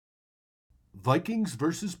Vikings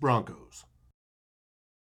versus Broncos.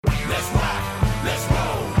 Let's rock, let's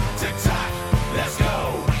roll, tick-tock, let's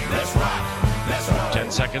go, let's rock, let's roll.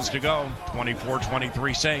 10 seconds to go,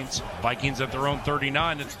 24-23 Saints. Vikings at their own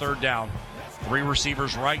 39, it's third down. Three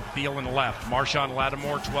receivers right, Thielen left. Marshawn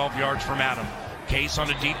Lattimore 12 yards from Adam. Case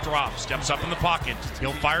on a deep drop, steps up in the pocket.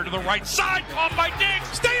 He'll fire to the right side, caught by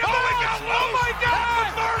Diggs. Stay up! Oh my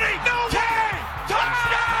God! 30! No way!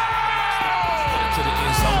 Touchdown! To the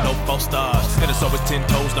end zone, no false stars. And it's always 10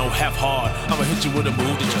 toes, no half hard. I'ma hit you with a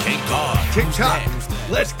move that you can't guard. Tick-tock,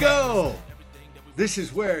 let's go! This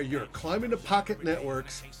is where your Climbing the Pocket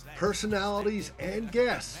Network's personalities and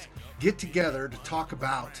guests get together to talk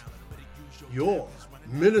about your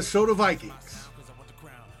Minnesota Vikings.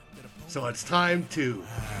 So it's time to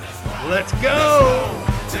let's go!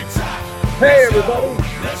 Hey everybody,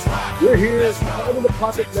 we're here at Climbing the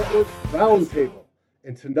Pocket Network Roundtable.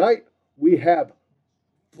 And tonight we have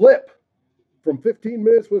Flip from 15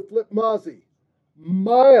 Minutes with Flip Mozzie,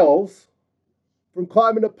 Miles from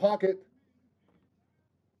Climbing the Pocket,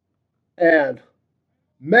 and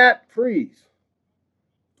Matt Freeze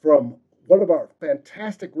from one of our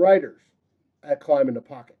fantastic writers at Climbing the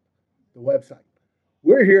Pocket, the website.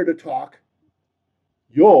 We're here to talk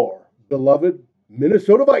your beloved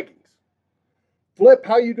Minnesota Vikings. Flip,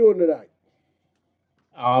 how you doing tonight?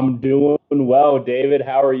 I'm doing well, David.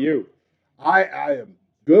 How are you? I am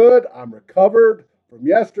good. I'm recovered from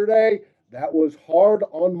yesterday. That was hard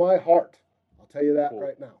on my heart. I'll tell you that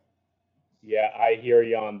right now. Yeah, I hear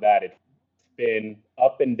you on that. It's been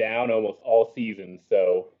up and down almost all season,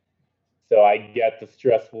 so I get the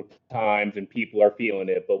stressful times and people are feeling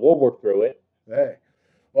it, but we'll work through it. Hey,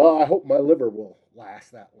 well, I hope my liver will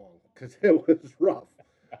last that long because it was rough.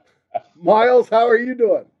 Miles, how are you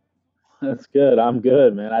doing? That's good. I'm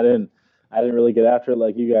good, man. I didn't really get after it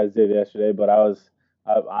like you guys did yesterday, but I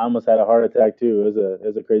almost had a heart attack too. It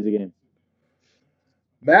was a crazy game.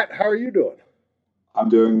 Matt, how are you doing? I'm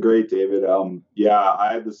doing great, David. Yeah,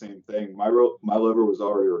 I had the same thing. My liver was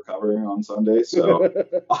already recovering on Sunday, so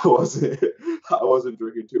I wasn't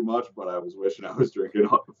drinking too much, but I was wishing I was drinking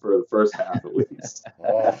for the first half at least.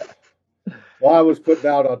 Well, I was putting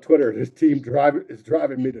out on Twitter, this team is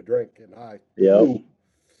driving me to drink, and Yep.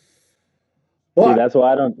 See, that's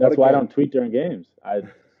why I don't tweet during games. I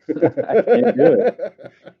can't do it.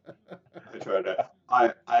 I tried to.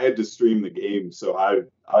 I had to stream the game, so I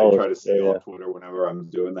try to stay on Twitter whenever I'm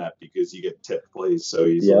doing that because you get tipped plays so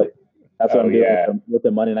easily. Yep. That's what I'm doing with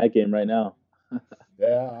the Monday night game right now.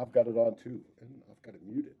 Yeah, I've got it on too. I've got it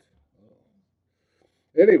muted.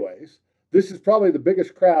 Anyways, this is probably the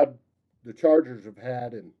biggest crowd the Chargers have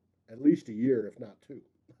had in at least a year, if not two.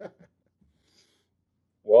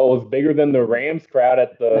 Well, it was bigger than the Rams crowd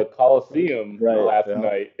at the Coliseum last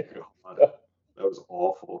night. That was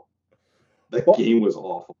awful. That game was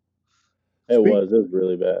awful. It was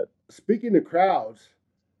really bad. Speaking of crowds,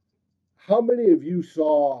 how many of you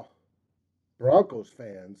saw Broncos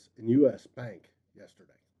fans in U.S. Bank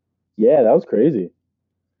yesterday? Yeah, that was crazy.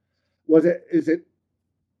 Is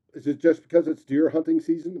it just because it's deer hunting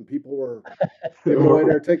season and people were giving away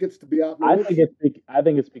their tickets to be out in the woods? I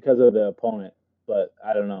think it's because of the opponent, but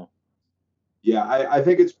I don't know. Yeah, I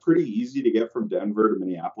think it's pretty easy to get from Denver to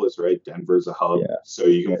Minneapolis, right? Denver's a hub, so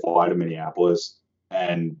you can fly to Minneapolis,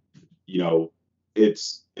 and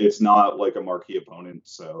it's not like a marquee opponent,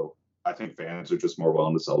 so I think fans are just more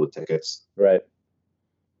willing to sell the tickets. Right.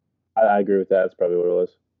 I agree with that. That's probably what it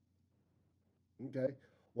was. Okay.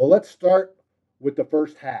 Well, let's start with the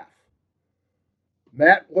first half.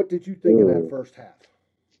 Matt, what did you think of that first half?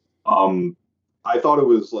 I thought it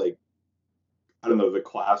was like, I don't know, the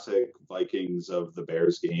classic Vikings of the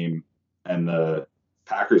Bears game and the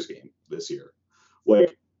Packers game this year.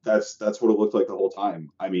 Like that's what it looked like the whole time.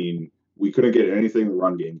 I mean, we couldn't get anything in the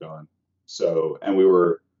run game going. So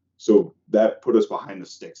that put us behind the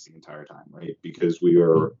sticks the entire time, right? Because we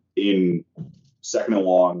were in second and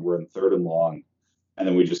long, we're in third and long, and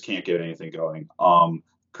then we just can't get anything going.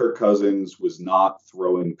 Kirk Cousins was not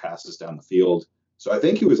throwing passes down the field. So I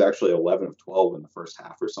think he was actually 11 of 12 in the first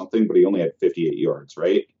half or something, but he only had 58 yards,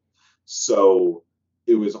 right? So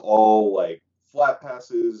it was all like flat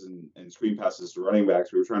passes and screen passes to running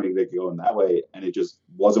backs. We were trying to get going that way, and it just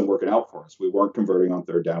wasn't working out for us. We weren't converting on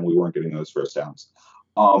third down. We weren't getting those first downs.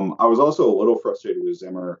 I was also a little frustrated with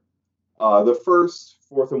Zimmer. The first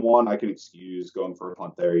 4th and 1, I can excuse going for a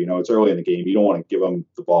punt there. It's early in the game. You don't want to give them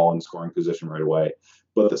the ball in scoring position right away.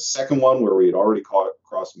 But the second one where we had already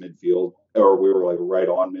crossed midfield, or we were like right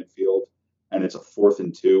on midfield, and it's a 4th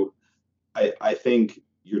and 2, I think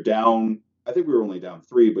you're down. I think we were only down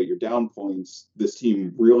 3, but you're down points. This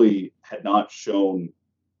team really had not shown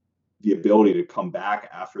the ability to come back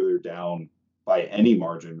after they're down by any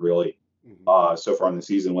margin, really. So far in the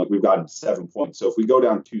season, like we've gotten 7 points. So if we go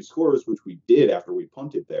down 2 scores, which we did after we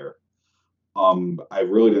punted there, I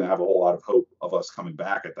really didn't have a whole lot of hope of us coming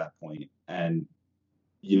back at that point. And,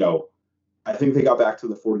 I think they got back to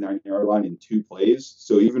the 49-yard line in 2 plays.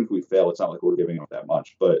 So even if we fail, it's not like we're giving up that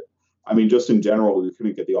much. But, I mean, just in general, we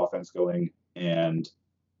couldn't get the offense going, and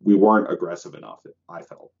we weren't aggressive enough, I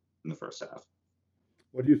felt, in the first half.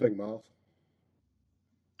 What do you think, Miles?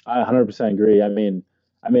 I 100% agree. I mean,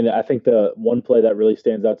 I think the one play that really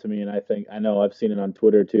stands out to me, and I know I've seen it on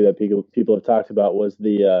Twitter too, that people have talked about, was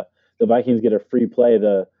the Vikings get a free play.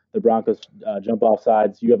 The Broncos jump off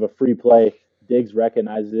sides. You have a free play. Diggs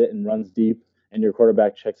recognizes it and runs deep, and your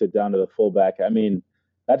quarterback checks it down to the fullback. I mean,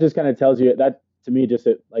 that just kind of tells you that, to me, just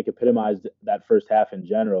epitomized that first half in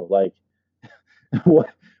general. Like, what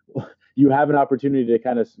you have an opportunity to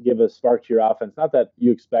kind of give a spark to your offense. Not that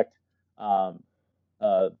you expect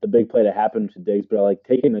the big play to happen to Diggs, but like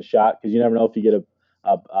taking the shot, because you never know if you get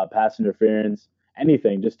a pass interference,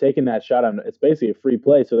 anything. Just taking that shot on, it's basically a free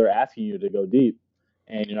play, so they're asking you to go deep,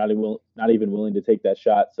 and you're not even willing to take that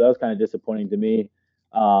shot. So that was kind of disappointing to me.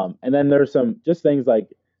 And then there's some just things like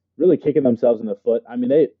really kicking themselves in the foot. I mean,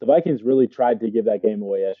 the Vikings really tried to give that game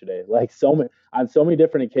away yesterday. Like on so many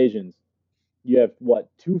different occasions. You have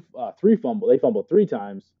three fumble. They fumbled 3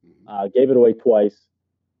 times, gave it away twice.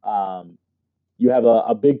 You have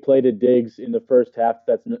a big play to Diggs in the first half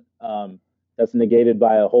that's negated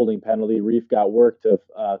by a holding penalty. Reef got worked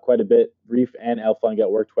quite a bit. Reef and Elflein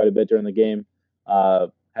got worked quite a bit during the game.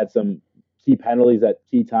 Had some key penalties at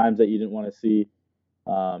key times that you didn't want to see.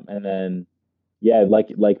 And then, yeah,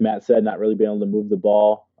 like Matt said, not really being able to move the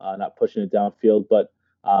ball, not pushing it downfield. But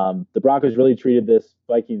the Broncos really treated this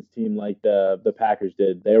Vikings team like the Packers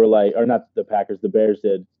did. They were like, or not the Packers, the Bears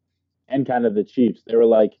did, and kind of the Chiefs. They were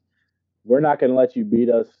like, we're not going to let you beat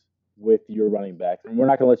us with your running backs, and we're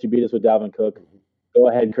not going to let you beat us with Dalvin Cook. Go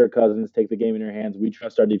ahead, Kirk Cousins, take the game in your hands. We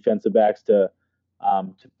trust our defensive backs to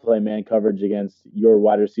play man coverage against your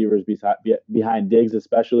wide receivers behind Diggs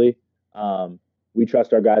especially. We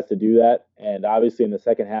trust our guys to do that, and obviously in the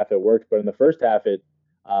second half it worked, but in the first half it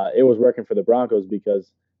was working for the Broncos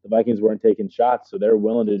because the Vikings weren't taking shots, so they're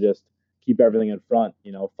willing to just keep everything in front,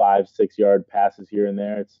 5-6 yard passes here and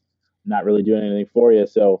there. It's not really doing anything for you.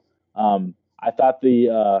 So I thought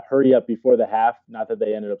the hurry up before the half, not that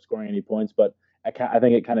they ended up scoring any points, but I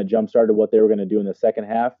think it kind of jump-started what they were going to do in the second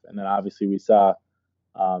half. And then obviously we saw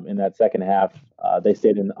in that second half, they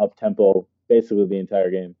stayed in up-tempo basically the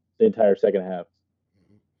entire second half.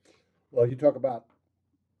 Well, you talk about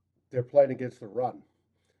they're playing against the run.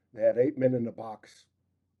 They had 8 men in the box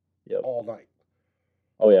all night.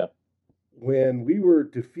 Oh, yeah. When we were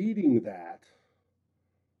defeating that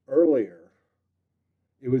earlier,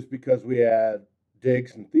 it was because we had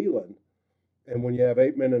Diggs and Thielen. And when you have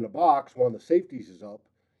 8 men in the box, one of the safeties is up,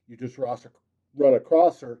 you just run a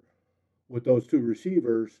crosser with those 2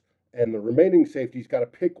 receivers, and the remaining safety's got to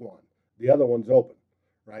pick one. The other one's open,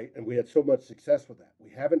 right? And we had so much success with that.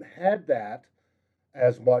 We haven't had that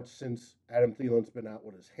as much since Adam Thielen's been out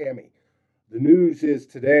with his hammy. The news is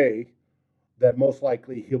today that most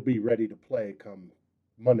likely he'll be ready to play come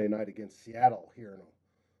Monday night against Seattle here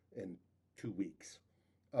in 2 weeks,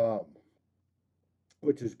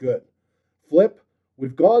 which is good. Flip,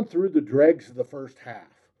 we've gone through the dregs of the first half.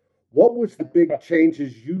 What was the big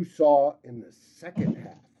changes you saw in the second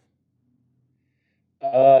half?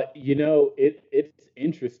 It's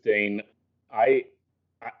interesting. I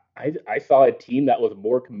saw a team that was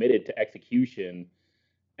more committed to execution,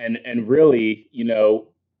 and really,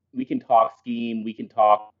 we can talk scheme, we can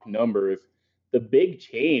talk numbers. The big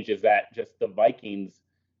change is that just the Vikings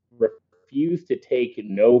refused to take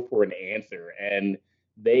no for an answer, and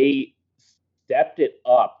they stepped it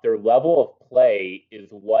up. Their level of play is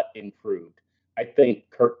what improved. I think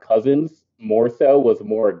Kirk Cousins more so was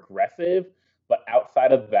more aggressive, but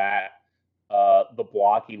outside of that, the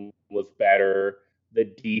blocking was better. The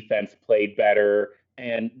defense played better,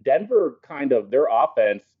 and Denver their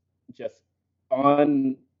offense just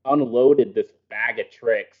unloaded this bag of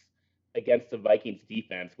tricks against the Vikings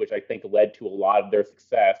defense, which I think led to a lot of their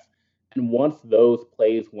success. And once those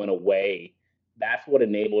plays went away, that's what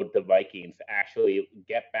enabled the Vikings to actually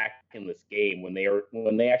get back in this game when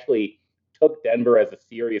they actually took Denver as a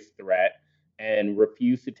serious threat and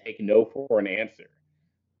refused to take no for an answer.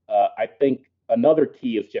 I think another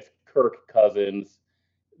key is just Kirk Cousins.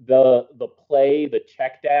 The play, the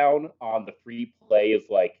check down on the free play is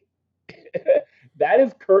like that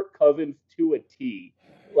is Kirk Cousins to a T.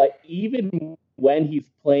 Like, even when he's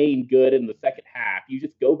playing good in the second half, you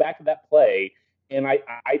just go back to that play And I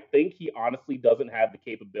think he honestly doesn't have the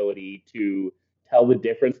capability to tell the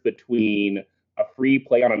difference between a free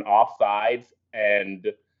play on an offsides and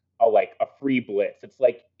a free blitz. It's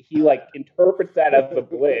like he interprets that as a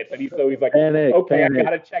blitz, and he's like, okay, I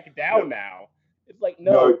gotta check it down now. It's like,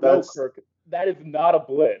 no, Kirk, that is not a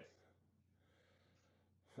blitz.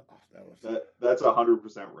 That's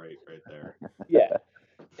 100% right there. Yeah.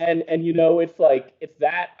 And it's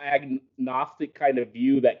that agnostic kind of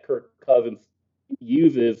view that Kirk Cousins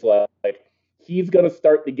uses. Like he's going to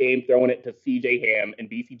start the game throwing it to C.J. Ham and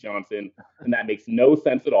B.C. Johnson, and that makes no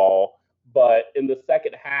sense at all. But in the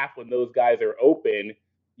second half, when those guys are open,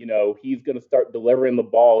 he's going to start delivering the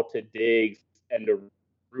ball to Diggs and to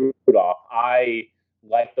Rudolph. I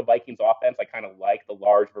like the Vikings offense. I kind of like the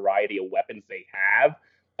large variety of weapons they have,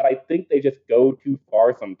 but I think they just go too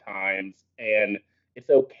far sometimes, and it's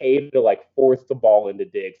okay to force the ball into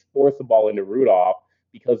Diggs, force the ball into Rudolph,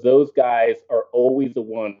 because those guys are always the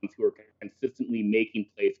ones who are consistently making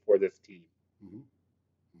plays for this team. Mm-hmm.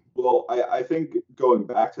 Well, I think going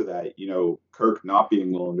back to that, Kirk not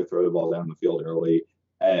being willing to throw the ball down the field early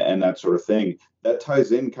and that sort of thing, that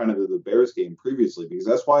ties in kind of to the Bears game previously, because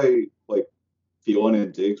that's why Thielen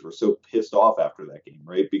and Diggs were so pissed off after that game,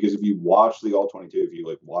 right? Because if you watch the All-22, if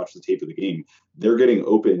you watch the tape of the game, they're getting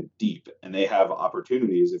open deep, and they have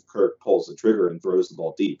opportunities if Kirk pulls the trigger and throws the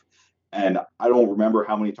ball deep. And I don't remember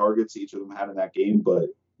how many targets each of them had in that game, but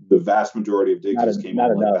the vast majority of Diggs came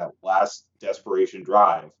on that last desperation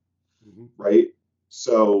drive, right?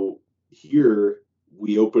 So here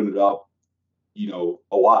we opened it up,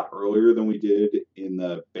 a lot earlier than we did in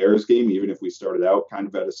the Bears game, even if we started out kind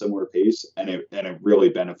of at a similar pace, and it really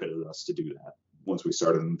benefited us to do that once we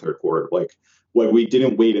started in the third quarter. We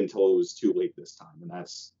didn't wait until it was too late this time, and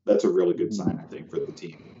that's a really good sign, I think, for the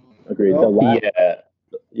team. Agreed.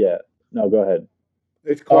 Yeah. No, go ahead.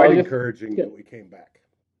 It's quite encouraging that we came back.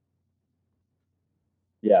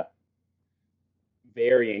 Yeah.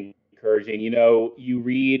 Very encouraging. You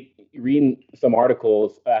read some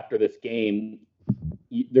articles after this game.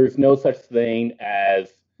 There's no such thing as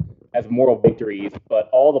moral victories, but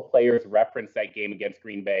all the players referenced that game against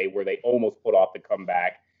Green Bay where they almost put off the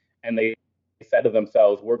comeback, and they said to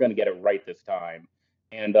themselves, we're going to get it right this time.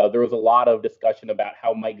 And there was a lot of discussion about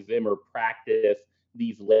how Mike Zimmer practiced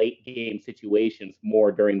these late game situations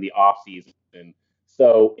more during the offseason.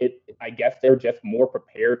 So I guess they're just more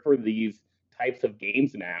prepared for these types of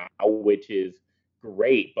games now, which is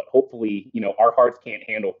great. But hopefully, our hearts can't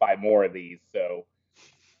handle 5 more of these. So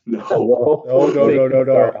no.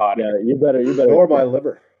 Yeah, you better. Nor my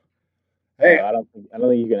liver. Hey, I don't think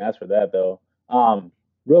you can ask for that though.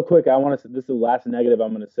 Real quick, this is the last negative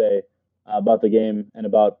I'm going to say about the game and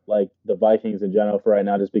about the Vikings in general for right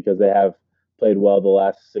now, just because they have played well the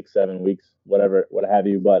last 6-7 weeks, what have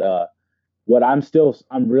you. But what I'm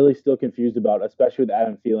really still confused about, especially with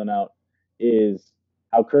Adam Thielen out, is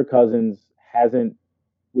how Kirk Cousins hasn't.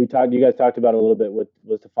 You guys talked about it a little bit with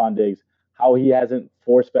Stephon Diggs, how he hasn't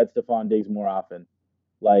force-fed Stephon Diggs more often.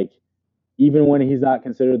 Even when he's not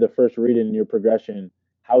considered the first read in your progression,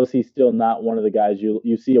 how is he still not one of the guys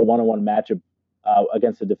you see a one-on-one matchup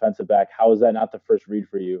against a defensive back? How is that not the first read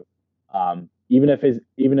for you? Even if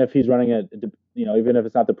he's running even if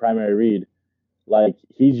it's not the primary read,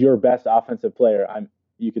 he's your best offensive player.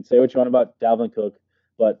 You could say what you want about Dalvin Cook,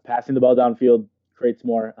 but passing the ball downfield creates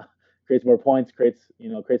more points, creates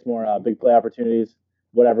more big play opportunities.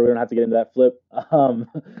 Whatever, we don't have to get into that flip.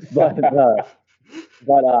 But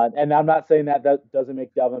and I'm not saying that doesn't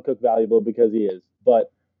make Dalvin Cook valuable, because he is.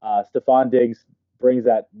 But Stephon Diggs brings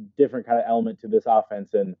that different kind of element to this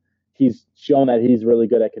offense, and he's shown that he's really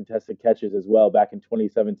good at contested catches as well. Back in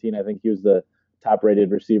 2017, I think he was the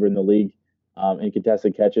top-rated receiver in the league in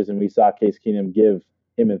contested catches, and we saw Case Keenum give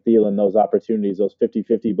him and Thielen those opportunities, those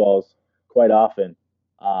 50-50 balls quite often.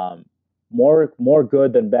 More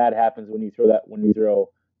good than bad happens when you throw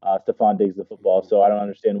Stephon Diggs the football. So I don't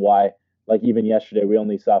understand why. Even yesterday, we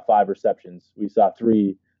only saw 5 receptions. We saw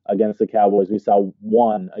 3 against the Cowboys. We saw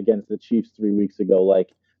 1 against the Chiefs 3 weeks ago.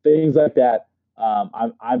 Things like that.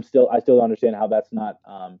 I still don't understand how that's not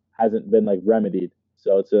hasn't been remedied.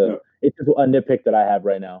 So it's just a nitpick that I have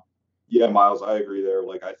right now. Yeah, Miles, I agree there.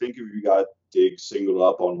 I think if you got Diggs singled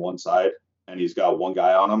up on one side and he's got one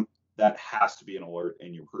guy on him, that has to be an alert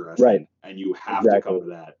in your progression, right? And you have to come to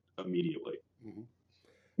that immediately. Mm-hmm.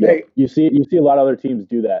 Yeah, hey, you see a lot of other teams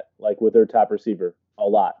do that, with their top receiver a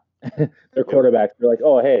lot. Their quarterbacks, they're like,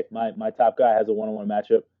 oh, hey, my top guy has a one-on-one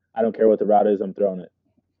matchup. I don't care what the route is, I'm throwing it.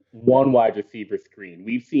 One wide receiver screen.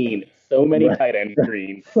 We've seen so many tight end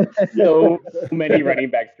screens, so many running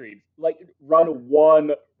back screens. Run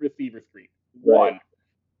one receiver screen. One.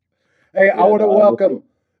 Hey, I want to no, welcome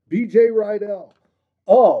BJ Rydell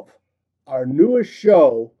of our newest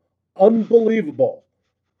show, Unbelievable,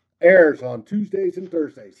 airs on Tuesdays and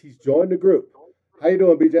Thursdays. He's joined the group. How you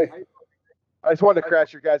doing, BJ? I just wanted to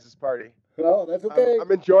crash your guys' party. Oh, that's okay.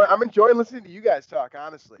 I'm enjoying listening to you guys talk.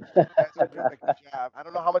 Honestly, you guys are doing a good job. I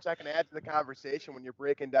don't know how much I can add to the conversation when you're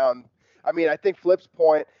breaking down. I mean, I think Flip's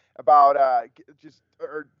point about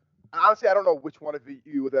honestly, I don't know which one of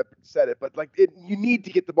you that said it, but you need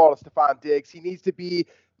to get the ball to Stephon Diggs. He needs to be,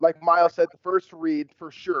 like Miles said, the first read for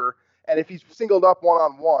sure. And if he's singled up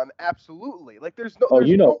one-on-one, absolutely. Like there's no.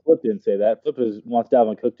 Oh, Flip didn't say that. Flip wants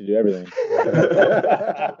Dalvin Cook to do everything.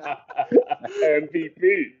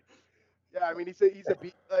 MVP. Yeah, I mean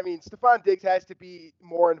Stephon Diggs has to be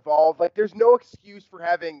more involved. Like there's no excuse for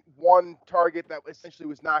having one target that essentially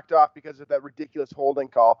was knocked off because of that ridiculous holding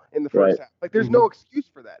call in the first half. Like there's no excuse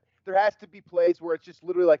for that. There has to be plays where it's just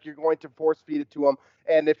literally like you're going to force feed it to him,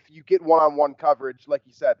 and if you get one-on-one coverage, like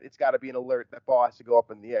you said, it's got to be an alert. That ball has to go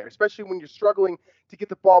up in the air, especially when you're struggling to get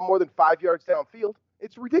the ball more than 5 yards downfield.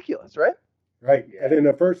 It's ridiculous, right? Right. Yeah. And in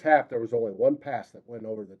the first half, there was only one pass that went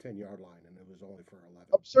over the 10-yard line, and it was only for 11.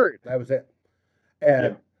 Absurd. That was it.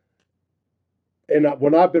 And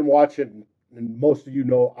when I've been watching, and most of you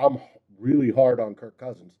know, I'm really hard on Kirk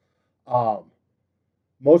Cousins.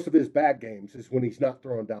 Most of his bad games is when he's not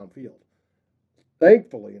throwing downfield.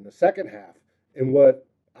 Thankfully, in the second half, and what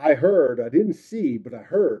I heard, I didn't see, but I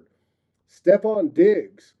heard, Stephon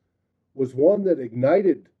Diggs was one that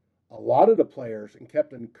ignited a lot of the players and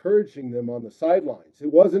kept encouraging them on the sidelines.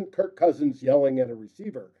 It wasn't Kirk Cousins yelling at a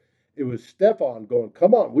receiver. It was Stephon going,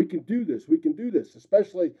 come on, we can do this,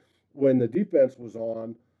 especially when the defense was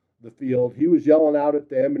on the field. He was yelling out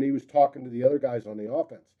at them, and he was talking to the other guys on the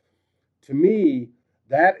offense. To me,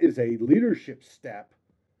 that is a leadership step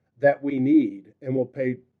that we need and will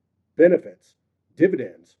pay dividends,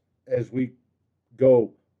 as we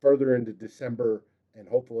go further into December and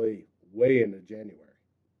hopefully way into January.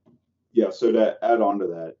 Yeah, so to add on to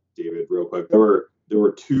that, David, real quick, there were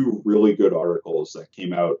two really good articles that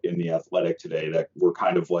came out in The Athletic today that were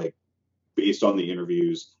kind of like based on the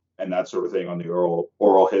interviews and that sort of thing on the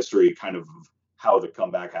oral history, kind of how the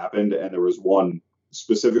comeback happened. And there was one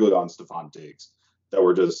specifically on Stephon Diggs that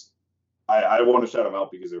were just, I want to shout them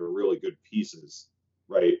out because they were really good pieces,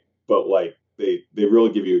 right? But like they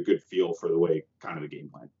really give you a good feel for the way kind of the game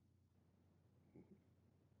went.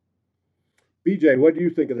 BJ, what do you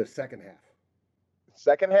think of the second half?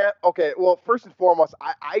 Second half? Okay, well, first and foremost,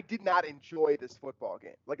 I did not enjoy this football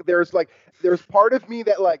game. There's part of me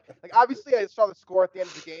that like obviously I saw the score at the end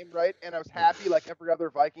of the game, right? And I was happy, like every other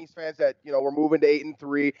Vikings fans, that we're moving to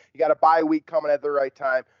 8-3. You got a bye week coming at the right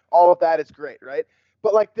time. All of that is great, right?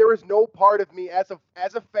 But like there was no part of me as a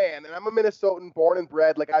fan, and I'm a Minnesotan born and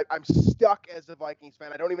bred. Like I'm stuck as a Vikings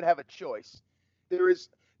fan. I don't even have a choice. There is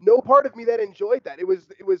no part of me that enjoyed that. It was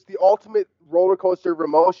the ultimate roller coaster of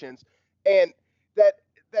emotions, and that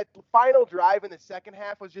final drive in the second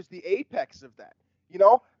half was just the apex of that.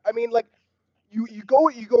 I mean, like you go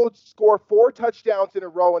score 4 touchdowns in a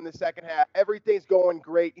row in the second half. Everything's going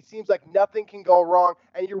great. It seems like nothing can go wrong,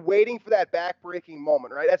 and you're waiting for that back-breaking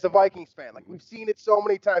moment, right? As a Vikings fan, like we've seen it so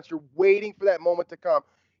many times, you're waiting for that moment to come.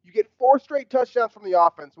 You get 4 straight touchdowns from the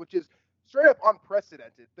offense, which is straight up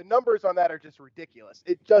unprecedented. The numbers on that are just ridiculous.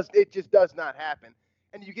 It just does not happen.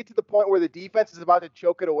 And you get to the point where the defense is about to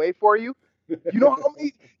choke it away for you. You know how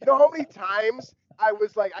many times I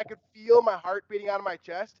was like, I could feel my heart beating out of my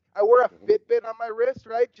chest. I wear a Fitbit on my wrist,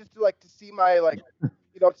 right? Just to see my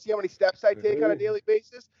see how many steps I take on a daily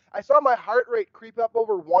basis. I saw my heart rate creep up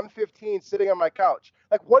over 115 sitting on my couch.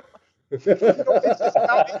 Like what? It's not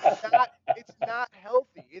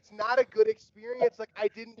healthy. It's not a good experience. Like I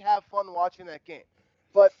didn't have fun watching that game.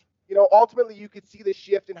 But ultimately you could see the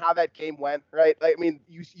shift in how that game went, right? I mean,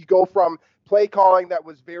 you go from play calling that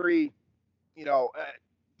was very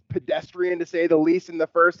pedestrian to say the least in the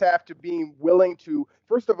first half to being willing to,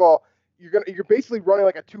 first of all, you're basically running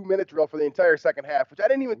like a 2-minute drill for the entire second half, which I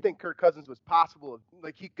didn't even think Kirk Cousins was possible.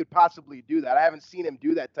 Like he could possibly do that. I haven't seen him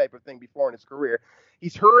do that type of thing before in his career.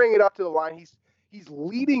 He's hurrying it up to the line. He's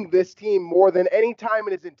leading this team more than any time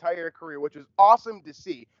in his entire career, which was awesome to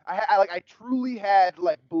see. I truly had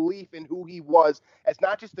like belief in who he was as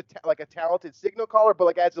not just a talented signal caller, but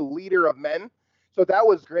like as a leader of men. So that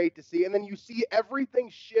was great to see. And then you see everything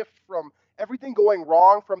shift from everything going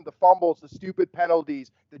wrong, from the fumbles, the stupid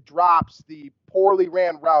penalties, the drops, the poorly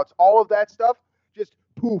ran routes, all of that stuff, just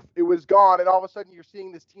poof, it was gone. And all of a sudden you're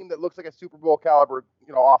seeing this team that looks like a Super Bowl caliber,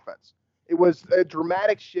 offense. It was a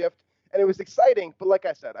dramatic shift and it was exciting. But like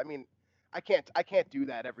I said, I mean, I can't do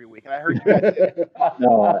that every week. And I heard you guys did.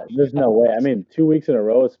 No, there's no way. I mean, 2 weeks in a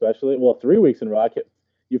row, especially. Well, 3 weeks in a row.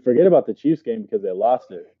 You forget about the Chiefs game because they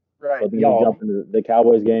lost it. Right. But then you jump into the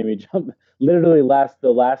Cowboys game. You jump literally the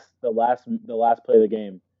last play of the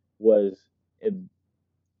game was it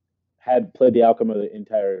had played the outcome of the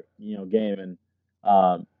entire game. And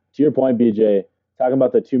to your point, BJ, talking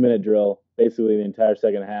about the 2-minute drill, basically the entire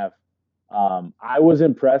second half. I was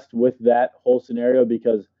impressed with that whole scenario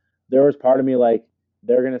because there was part of me like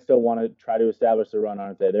they're going to still want to try to establish the run,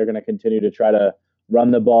 aren't they? They're going to continue to try to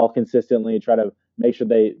run the ball consistently, try to make sure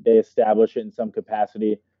they establish it in some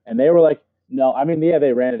capacity. And they were like, no, I mean, yeah,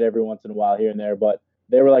 they ran it every once in a while here and there, but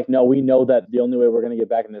they were like, no, we know that the only way we're going to get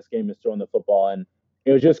back in this game is throwing the football. And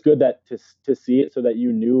it was just good that to see it so that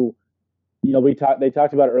you knew, they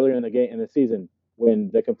talked about it earlier in the season when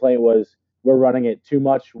the complaint was we're running it too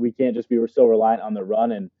much. We can't just we're so reliant on the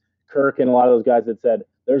run. And Kirk and a lot of those guys that said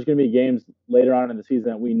there's going to be games later on in the season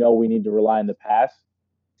that we know we need to rely on the pass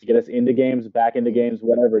to get us into games, back into games,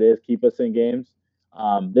 whatever it is, keep us in games.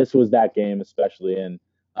 This was that game especially. And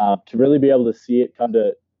to really be able to see it come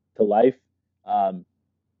to life. And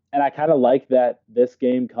I kind of like that this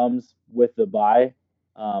game comes with the bye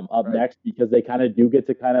up next because they kind of do get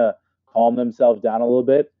to kind of calm themselves down a little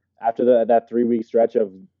bit after that 3-week stretch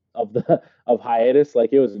of hiatus.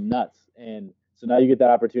 Like it was nuts. And so now you get that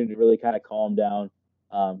opportunity to really kind of calm down,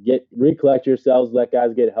 recollect yourselves, let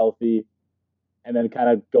guys get healthy, and then kind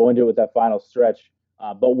of go into it with that final stretch,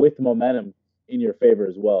 but with momentum in your favor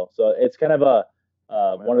as well. So it's kind of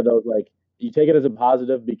one of those, like, you take it as a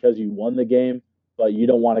positive because you won the game, but you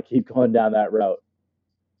don't want to keep going down that route.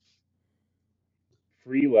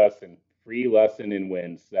 Free lesson in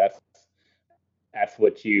wins. That's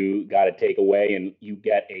what you got to take away, and you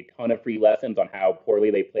get a ton of free lessons on how poorly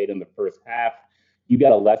they played in the first half. You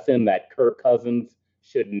got a lesson that Kirk Cousins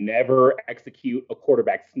should never execute a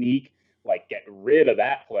quarterback sneak. Like, get rid of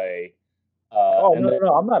that play. No,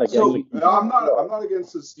 I'm not against it. I'm not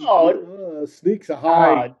against the sneak. Sneak's a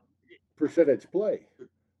high percentage play.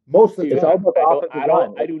 Most of the time.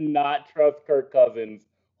 I do not trust Kirk Cousins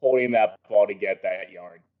holding that ball to get that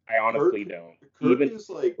yard. I honestly don't. Kirk is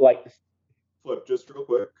Flip, just real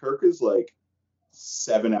quick. Kirk is like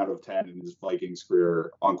 7 out of 10 in his Vikings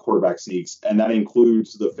career on quarterback sneaks, and that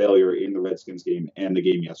includes the failure in the Redskins game and the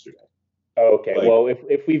game yesterday. Okay, well,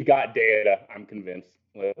 if we've got data, I'm convinced.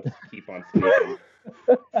 Let's keep on sneaking.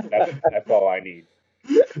 That's all I need.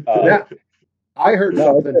 I heard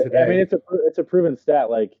something today. I mean, it's a proven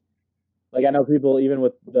stat. Like I know people, even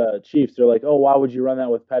with the Chiefs, they're like, oh, why would you run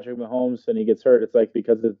that with Patrick Mahomes and he gets hurt? It's like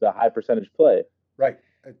because it's a high percentage play. Right.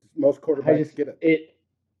 Most quarterbacks get it.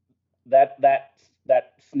 That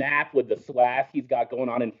snap with the slash he's got going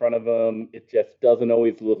on in front of him, it just doesn't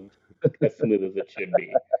always look as smooth as it should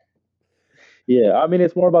be. Yeah, I mean,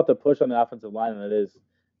 it's more about the push on the offensive line than it is,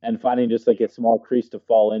 and finding just like a small crease to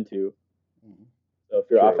fall into. Mm-hmm. So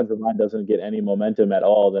if your offensive line doesn't get any momentum at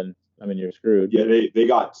all, then I mean, you're screwed. Yeah, they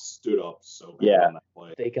got stood up so bad on that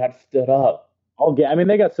play. They got stood up all game. I mean,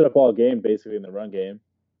 they got stood up all game basically in the run game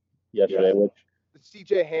yesterday. Which the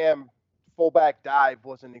C.J. Ham fullback dive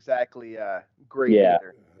wasn't exactly great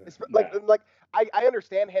either. It's like I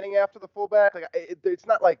understand heading after the fullback.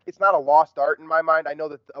 Like it's not a lost art in my mind. I know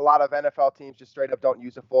that a lot of NFL teams just straight up don't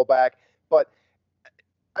use a fullback, but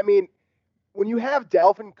I mean, when you have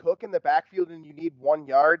Dalvin Cook in the backfield and you need 1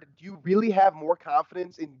 yard, do you really have more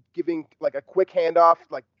confidence in giving like a quick handoff,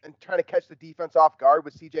 like and trying to catch the defense off guard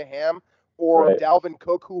with C.J. Ham or Dalvin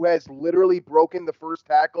Cook, who has literally broken the first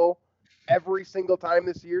tackle every single time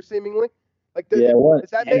this year, seemingly? Like, does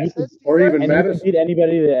that make sense? Or even Madison. He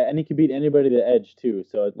can beat anybody to the edge too.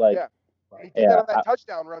 So it's like, he did that on that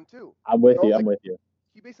touchdown run too. I'm with you. I'm with you.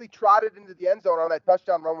 He basically trotted into the end zone on that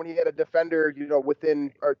touchdown run when he had a defender,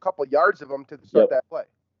 within a couple yards of him to start that play.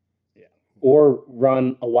 Yeah. Or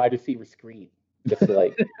run a wide receiver screen. Just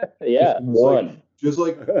like one. Just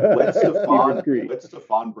like let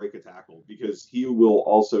Stephon break a tackle, because he will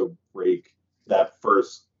also break that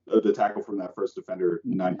the tackle from that first defender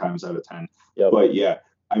 9 times out of 10. Yep. But yeah,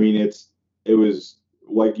 I mean, it was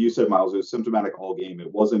like you said, Miles, it was symptomatic all game.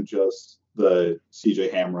 It wasn't just the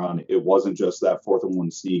CJ Ham run. It wasn't just that 4th and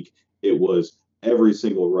 1 sneak. It was every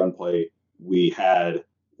single run play we had.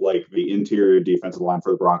 Like, the interior defensive line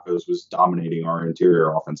for the Broncos was dominating our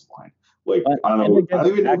interior offensive line. Like, I don't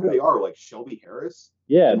even know who they are. Like Shelby Harris.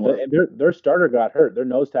 Yeah, their starter got hurt. Their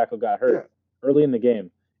nose tackle got hurt early in the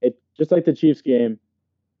game. It just like the Chiefs game.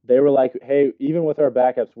 They were like, hey, even with our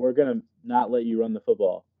backups, we're going to not let you run the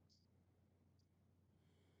football.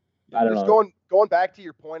 I don't Just know. going back to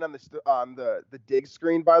your point on the Diggs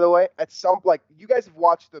screen, by the way, at some you guys have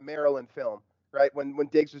watched the Maryland film, right? When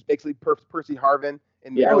Diggs was basically Percy Harvin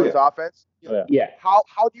in Maryland's offense. Yeah. How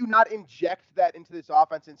do you not inject that into this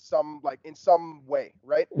offense in some way,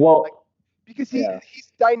 right? Well, because he's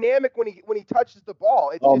dynamic when he touches the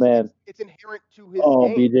ball. It's it's inherent to his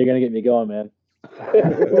game. BJ, you're gonna get me going, man.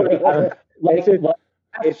 Last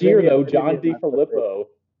year though, John DeFilippo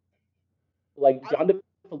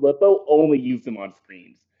only used him on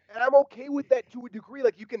screens. And I'm okay with that to a degree.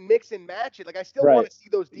 Like, you can mix and match it. Like, I still want to see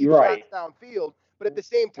those deep shots downfield, but at the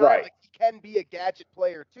same time, like, he can be a gadget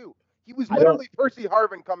player too. He was literally Percy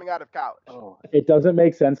Harvin coming out of college. It doesn't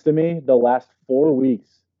make sense to me. The last 4 weeks,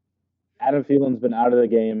 Adam Thielen's been out of the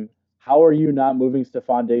game. How are you not moving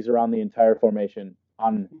Stephon Diggs around the entire formation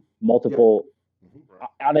on multiple,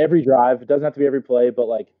 on every drive? It doesn't have to be every play, but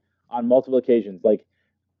like on multiple occasions. Like,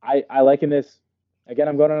 I liken this. Again,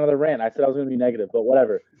 I'm going on another rant. I said I was going to be negative, but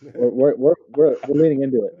whatever. We're leaning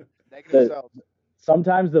into it.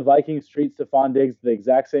 Sometimes the Vikings treat Stephon Diggs the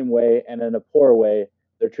exact same way, and in a poor way,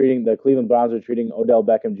 the Cleveland Browns are treating Odell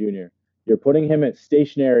Beckham Jr. You're putting him at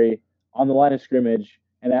stationary on the line of scrimmage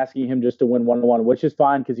and asking him just to win 1-on-1, which is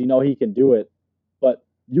fine because you know he can do it. But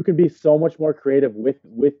you can be so much more creative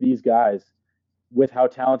with these guys, with how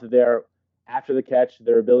talented they are after the catch,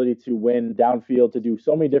 their ability to win downfield, to do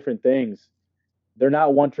so many different things. They're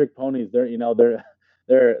not one-trick ponies. They're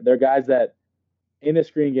guys that in a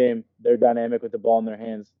screen game, they're dynamic with the ball in their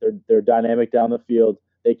hands. They're dynamic down the field.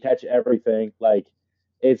 They catch everything. Like,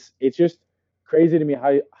 it's just crazy to me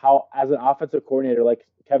how as an offensive coordinator like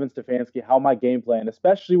Kevin Stefanski, how my game plan,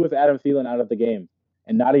 especially with Adam Thielen out of the game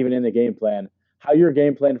and not even in the game plan, how your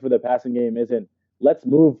game plan for the passing game isn't let's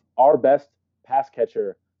move our best pass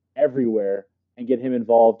catcher everywhere and get him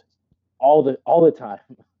involved all the time.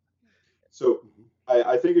 So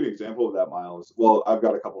I think an example of that, Miles, well, I've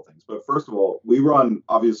got a couple things. But first of all, we run,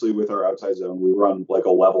 obviously, with our outside zone, we run like a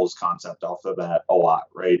levels concept off of that a lot,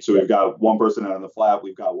 right? So we've got one person out on the flat,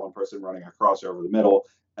 we've got one person running a crosser over the middle,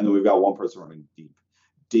 and then we've got one person running deep.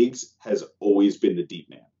 Diggs has always been the deep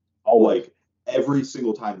man. Like, every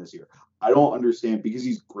single time this year. I don't understand, because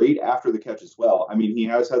he's great after the catch as well. I mean, he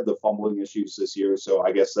has had the fumbling issues this year, so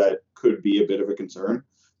I guess that could be a bit of a concern.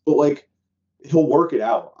 But, like, he'll work it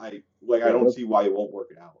out. I don't see why he won't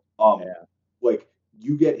work it out. Like,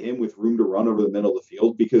 you get him with room to run over the middle of the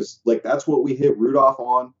field, because like that's what we hit Rudolph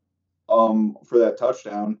on for that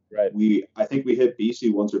touchdown. Right. I think we hit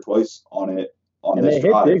BC once or twice on it on and this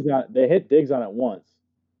drive. They hit Diggs on it once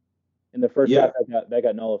in the first half. That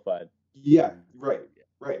got nullified. Yeah, right.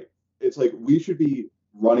 It's like we should be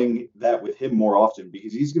running that with him more often,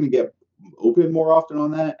 because he's going to get open more often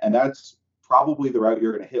on that, and that's probably the route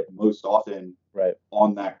you're going to hit most often, right,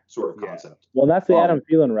 on that sort of concept. Well, that's the Adam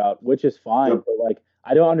Thielen route, which is fine, but like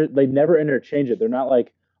they never interchange it. They're not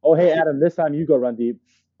like, oh, hey, Adam, this time you go run deep,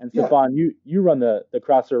 and Stephon, you run the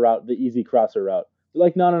crosser route, the easy crosser route. They're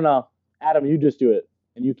like, no, Adam, you just do it,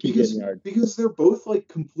 and you keep getting yards. Because they're both like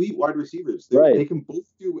complete wide receivers. They can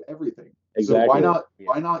both do everything. Exactly. So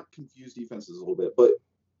why not confuse defenses a little bit? But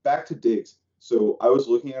back to Diggs. So I was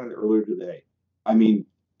looking at it earlier today. I mean,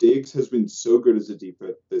 Diggs has been so good as a deep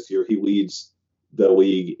threat this year. He leads the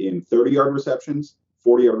league in 30-yard receptions,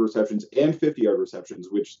 40-yard receptions, and 50-yard receptions,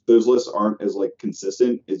 which those lists aren't as like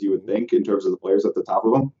consistent as you would think in terms of the players at the top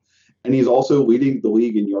of them. And he's also leading the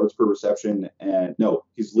league in yards per reception.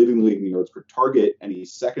 He's leading the league in yards per target, and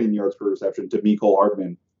he's second in yards per reception to Mecole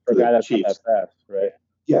Hardman for the Chiefs. That fast, right?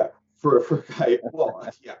 Yeah, for a guy. Well,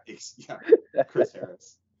 yeah, Chris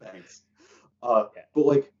Harris. Thanks. But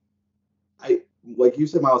like you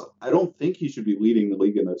said, Miles, I don't think he should be leading the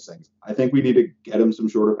league in those things. I think we need to get him some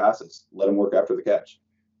shorter passes, let him work after the catch.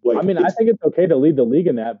 I think it's okay to lead the league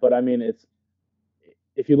in that, but I mean,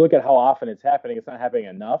 if you look at how often it's happening, it's not happening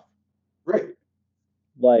enough. Right.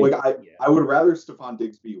 I would rather Stephon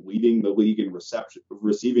Diggs be leading the league in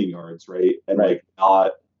receiving yards, right, and like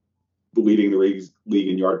not leading the league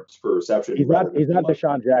in yards per reception. He's not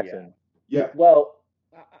Deshaun Jackson. Yeah. Well,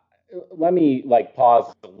 let me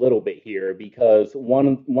pause a little bit here, because one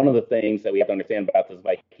of the things that we have to understand about this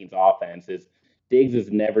Vikings offense is Diggs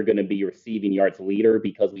is never going to be receiving yards leader,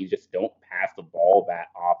 because we just don't pass the ball that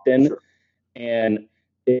often. Sure. And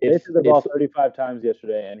he hit the ball 35 times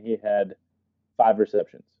yesterday, and he had 5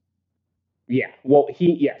 receptions. Yeah. Well,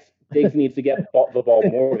 Diggs needs to get the ball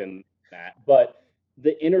more than that, but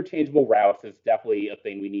the interchangeable routes is definitely a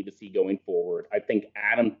thing we need to see going forward. I think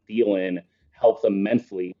Adam Thielen helps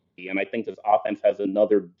immensely, and I think this offense has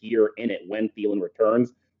another gear in it when Thielen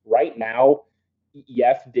returns. Right now,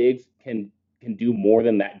 yes, Diggs can can do more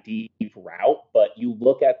than that deep route. But you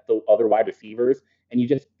look at the other wide receivers, and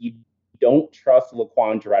you don't trust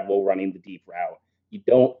Laquan Treadwell running the deep route. You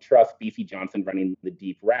don't trust BC Johnson running the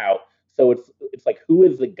deep route. So it's like, who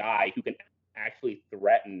is the guy who can actually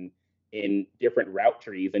threaten in different route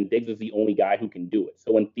trees? And Diggs is the only guy who can do it.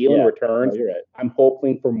 So when Thielen returns, you're right. I'm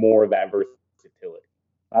hoping for more of that versatility.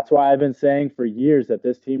 That's why I've been saying for years that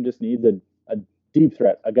this team just needs a deep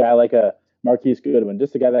threat, a guy like a Marquise Goodwin,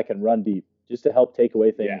 just a guy that can run deep, just to help take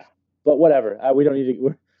away things. Yeah. But whatever, we don't need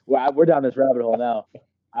to. We're down this rabbit hole now.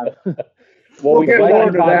 We'll get more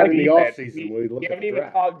into that in the offseason. We haven't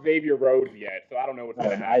even talked Xavier Rhodes yet, so I don't know what's going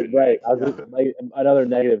to happen. Another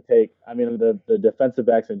negative take. I mean, the defensive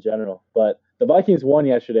backs in general. But the Vikings won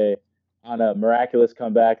yesterday on a miraculous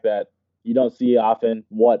comeback that you don't see often.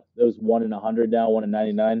 It was 1 in 100 now, 1 in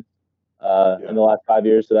 99 in the last 5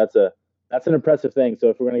 years. So that's an impressive thing. So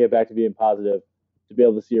if we're going to get back to being positive, to be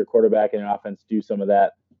able to see your quarterback and your offense do some of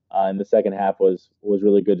that in the second half was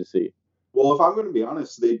really good to see. Well, if I'm going to be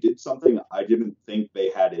honest, they did something I didn't think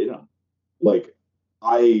they had in them. Like,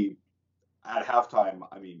 at halftime,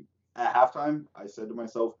 I said to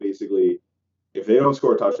myself, basically, if they don't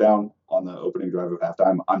score a touchdown on the opening drive of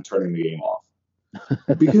halftime, I'm turning the game off.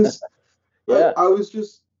 Because I was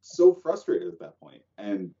just so frustrated at that point.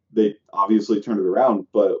 And they obviously turned it around,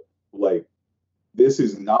 but, like, this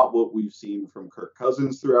is not what we've seen from Kirk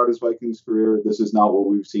Cousins throughout his Vikings career. This is not what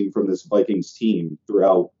we've seen from this Vikings team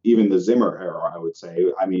throughout even the Zimmer era, I would say.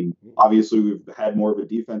 I mean, obviously we've had more of a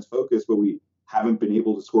defense focus, but we haven't been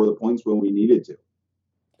able to score the points when we needed to.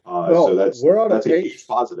 So that's a huge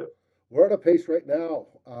positive. We're at a pace right now.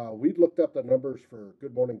 We looked up the numbers for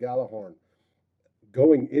Good Morning Gallahorn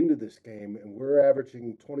going into this game, and we're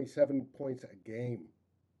averaging 27 points a game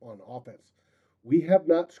on offense. We have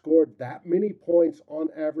not scored that many points on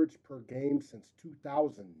average per game since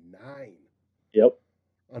 2009. Yep.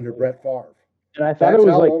 Under Brett Favre. And I thought it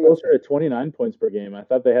was like closer to 29 points per game. I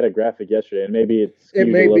thought they had a graphic yesterday, and maybe it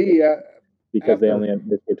may be because they only had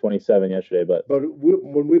 27 yesterday. But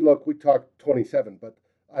when we look, we talked 27. But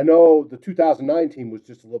I know the 2009 team was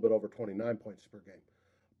just a little bit over 29 points per game.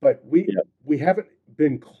 But we haven't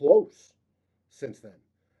been close since then.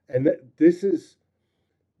 And this is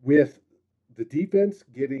with the defense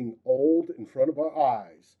getting old in front of our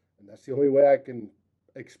eyes, and that's the only way I can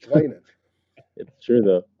explain it. It's true,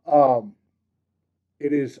 though.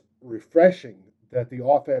 It is refreshing that the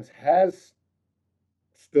offense has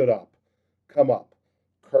stood up, come up.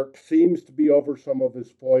 Kirk seems to be over some of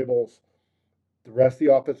his foibles. The rest of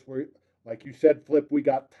the offense, like you said, Flip, we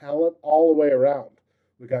got talent all the way around.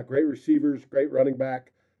 We got great receivers, great running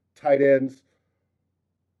back, tight ends.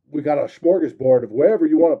 We got a smorgasbord of wherever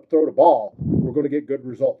you want to throw the ball, we're going to get good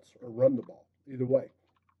results or run the ball, either way,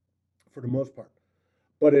 for the most part.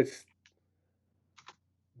 But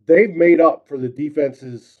they've made up for the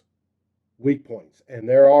defense's weak points, and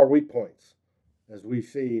there are weak points, as we've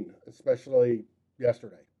seen, especially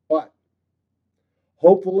yesterday. But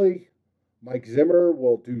hopefully Mike Zimmer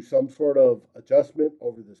will do some sort of adjustment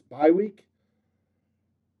over this bye week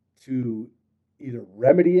to either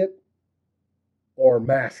remedy it or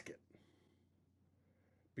mask it,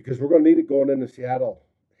 because we're going to need it going into Seattle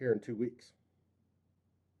here in 2 weeks.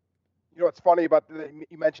 You know what's funny about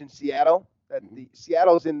you mentioned Seattle, that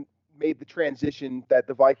Seattle's made the transition that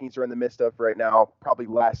the Vikings are in the midst of right now, probably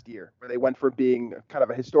last year, where they went from being kind of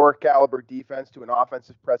a historic caliber defense to an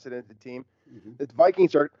offensive precedented team. Mm-hmm. The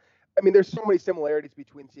Vikings are, I mean, there's so many similarities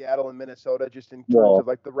between Seattle and Minnesota just in terms of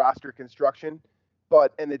like the roster construction.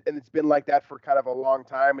 But it's been like that for kind of a long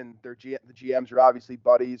time, and the GMs are obviously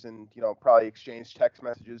buddies, and probably exchange text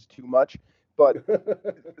messages too much. But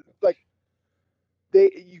like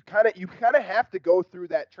you kind of have to go through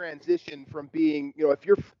that transition from being,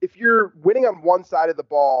 if you're winning on one side of the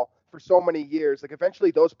ball for so many years, like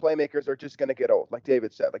eventually those playmakers are just going to get old, like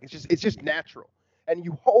David said. Like it's just natural, and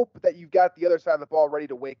you hope that you've got the other side of the ball ready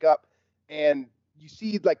to wake up, and you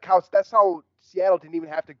see like how that's how Seattle didn't even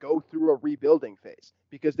have to go through a rebuilding phase,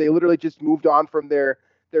 because they literally just moved on from their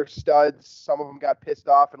studs. Some of them got pissed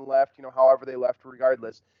off and left, however they left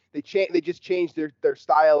regardless. They just changed their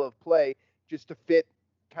style of play just to fit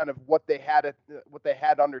kind of what they had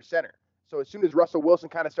under center. So as soon as Russell Wilson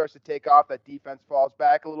kind of starts to take off, that defense falls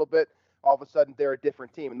back a little bit. All of a sudden they're a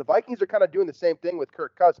different team. And the Vikings are kind of doing the same thing with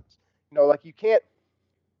Kirk Cousins. Like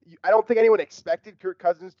I don't think anyone expected Kirk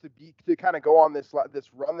Cousins to kind of go on this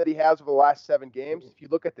run that he has over the last 7 games. If you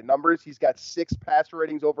look at the numbers, he's got 6 passer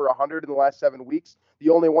ratings over 100 in the last 7 weeks. The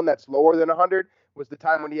only one that's lower than 100 was the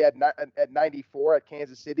time when he had at 94 at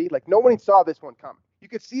Kansas City. Like, nobody saw this one coming. You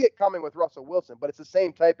could see it coming with Russell Wilson, but it's the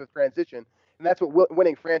same type of transition. And that's what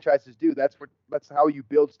winning franchises do. That's how you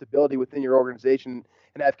build stability within your organization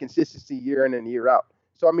and have consistency year in and year out.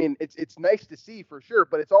 So I mean, it's nice to see for sure,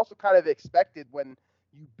 but it's also kind of expected when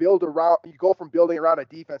you go from building around a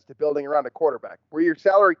defense to building around a quarterback. Where your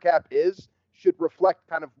salary cap should reflect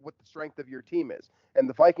kind of what the strength of your team is. And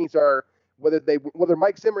the Vikings are, whether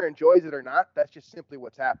Mike Zimmer enjoys it or not, that's just simply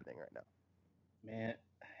what's happening right now.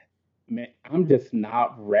 Man, I'm just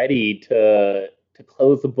not ready to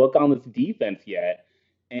close the book on this defense yet.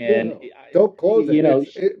 And don't close it.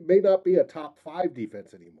 It may not be a top 5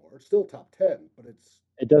 defense anymore. It's still top 10, but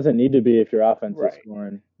it doesn't need to be if your offense is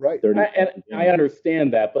scoring 30. I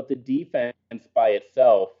understand that, but the defense by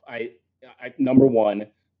itself, number one,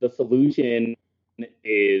 the solution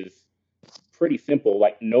is pretty simple.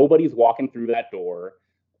 Like, nobody's walking through that door.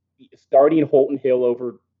 Starting Holton Hill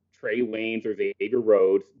over Trey Waynes or Xavier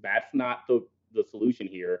Rhodes, that's not the solution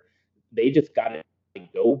here. They just got to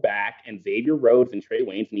go back, and Xavier Rhodes and Trey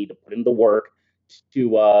Waynes need to put in the work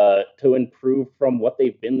to improve from what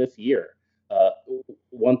they've been this year.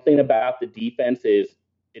 One thing about the defense is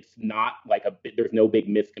it's not like there's no big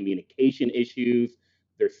miscommunication issues.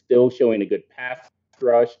 They're still showing a good pass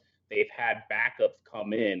rush. They've had backups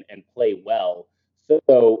come in and play well.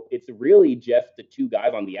 So it's really just the two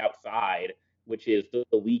guys on the outside, which is the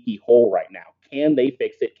leaky hole right now. Can they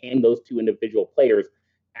fix it? Can those two individual players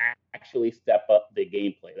actually step up the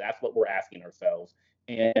gameplay? That's what we're asking ourselves.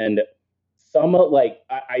 And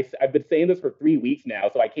I've been saying this for 3 weeks now,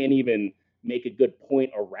 so I can't even make a good point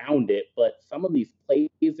around it. But some of these plays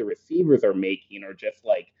the receivers are making are just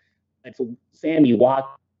like, it's Sammy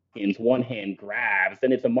Watkins one-hand grabs,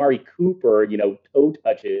 then it's Amari Cooper, toe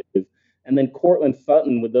touches, and then Cortland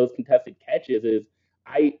Sutton with those contested catches.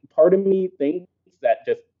 Part of me thinks that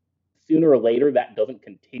just sooner or later that doesn't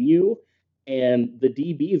continue, and the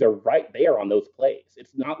DBs are right there on those plays.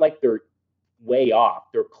 It's not like they're way off;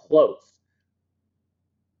 they're close.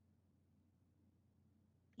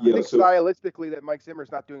 I think stylistically that Mike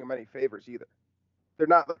Zimmer's not doing them any favors either. There's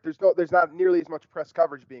not nearly as much press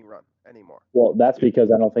coverage being run anymore. Well, that's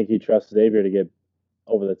because I don't think he trusts Xavier to get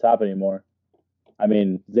over the top anymore. I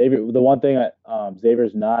mean, Xavier. The one thing,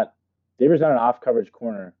 Xavier's not an off coverage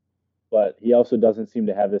corner, but he also doesn't seem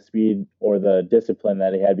to have the speed or the discipline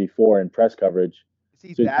that he had before in press coverage.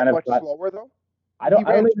 Is he that much slower though? He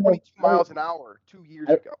ran 22 miles an hour 2 years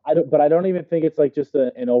ago. I don't even think it's like just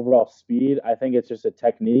an overall speed. I think it's just a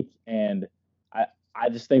technique, and I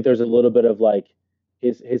just think there's a little bit of like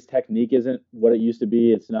his technique isn't what it used to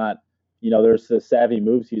be. It's not, there's the savvy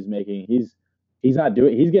moves he's making. He's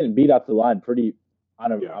getting beat off the line pretty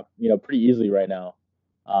easily right now.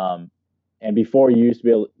 And before, you used to be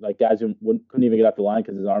able, like, guys who couldn't even get off the line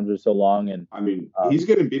because his arms are so long. And I mean, he's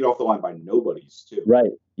getting beat off the line by nobodies too.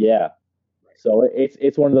 Right. Yeah. So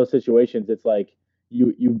it's one of those situations. It's like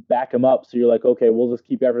you back him up, so you're like, okay, we'll just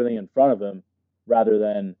keep everything in front of him rather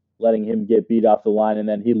than letting him get beat off the line, and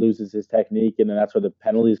then he loses his technique, and then that's where the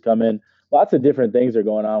penalties come in. Lots of different things are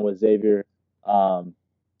going on with Xavier. So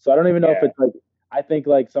I don't even know if it's like, I think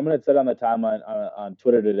like someone had said on the timeline on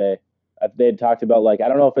Twitter today, they had talked about, like, I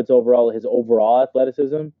don't know if it's his overall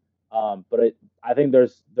athleticism, but I think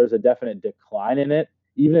there's a definite decline in it,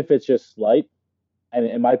 even if it's just slight. And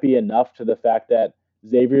it might be enough to the fact that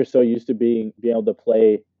Xavier's so used to being able to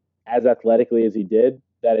play as athletically as he did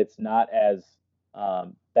that it's not as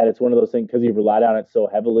that it's one of those things, because he relied on it so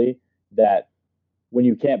heavily, that when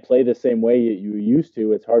you can't play the same way you used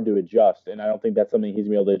to, it's hard to adjust. And I don't think that's something he's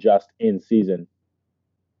going to be able to adjust in season.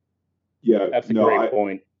 Yeah, that's a great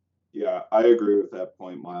point. Yeah, I agree with that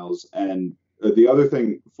point, Miles. And the other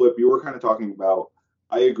thing, Flip, you were kind of talking about,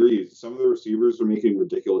 I agree. Some of the receivers are making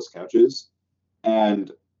ridiculous catches. And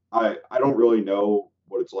I don't really know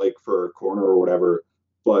what it's like for a corner or whatever,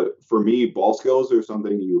 but for me, ball skills are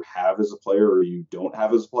something you have as a player or you don't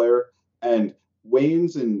have as a player. And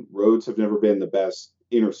Waynes and Rhodes have never been the best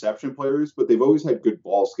interception players, but they've always had good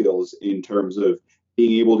ball skills in terms of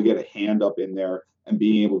being able to get a hand up in there and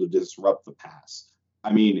being able to disrupt the pass.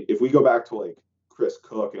 I mean, if we go back to like Chris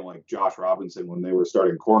Cook and like Josh Robinson when they were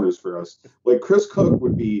starting corners for us, like Chris Cook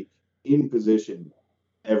would be in position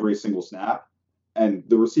every single snap, and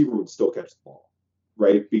the receiver would still catch the ball,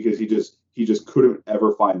 right? Because he just couldn't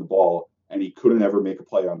ever find the ball, and he couldn't ever make a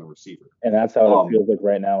play on the receiver. And that's how it feels like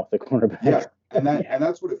right now with the cornerbacks. Yeah, and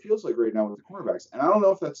that's what it feels like right now with the cornerbacks. And I don't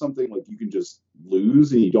know if that's something like you can just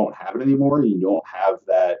lose and you don't have it anymore, and you don't have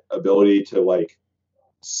that ability to like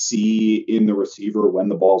see in the receiver when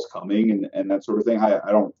the ball's coming and that sort of thing.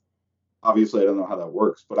 I don't know how that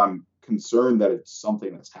works, but I'm concerned that it's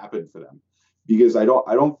something that's happened for them, because I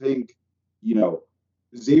don't think,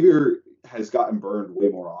 Xavier, has gotten burned way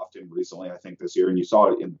more often recently, I think, this year. And you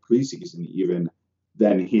saw it in the preseason even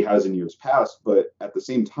than he has in years past. But at the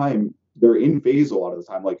same time, they're in phase a lot of the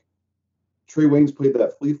time. Like Trey Waynes played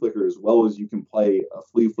that flea flicker as well as you can play a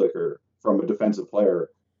flea flicker from a defensive player,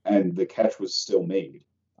 and the catch was still made.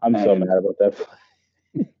 I'm so mad about that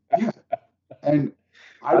play. Yeah. And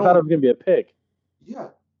I thought it was going to be a pick. Yeah.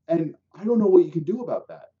 And I don't know what you can do about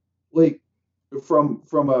that. Like from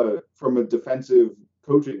a defensive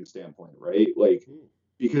coaching standpoint, right? Like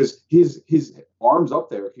because his arm's up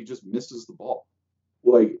there, he just misses the ball.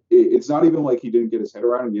 Like it's not even like he didn't get his head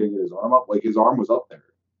around and didn't get his arm up. Like his arm was up there.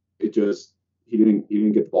 It just he didn't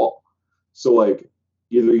get the ball. So like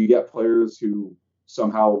either you get players who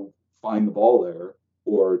somehow find the ball there,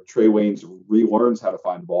 or Trey Waynes relearns how to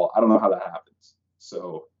find the ball. I don't know how that happens.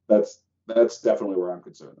 So that's definitely where I'm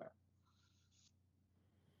concerned there.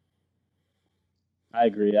 I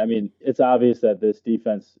agree. I mean, it's obvious that this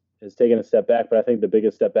defense has taken a step back, but I think the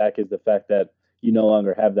biggest step back is the fact that you no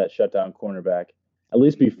longer have that shutdown cornerback. At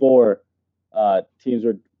least before, teams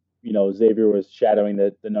were, Xavier was shadowing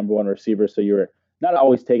the number one receiver, so you were not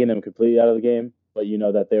always taking them completely out of the game, but you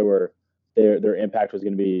know that their impact was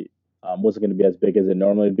going to be wasn't going to be as big as it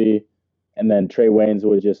normally would be. And then Trey Waynes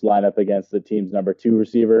would just line up against the team's number 2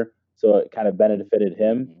 receiver, so it kind of benefited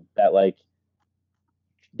him. That like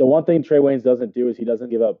the one thing Trey Waynes doesn't do is he doesn't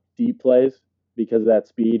give up deep plays because of that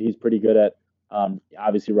speed. He's pretty good at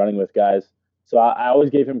obviously running with guys. So I always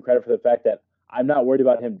gave him credit for the fact that I'm not worried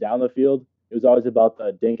about him down the field. It was always about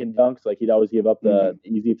the dink and dunks. Like he'd always give up the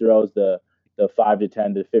easy throws, the 5 to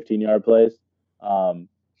 10 to 15-yard plays.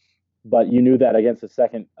 But you knew that against a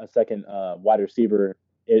second wide receiver,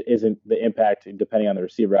 it isn't the impact, depending on the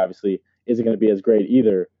receiver, obviously, isn't going to be as great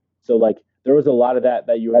either. So like there was a lot of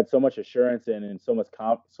that you had so much assurance in and so much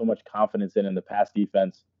confidence in the pass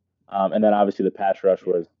defense, and then obviously the pass rush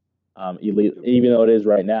was elite, even though it is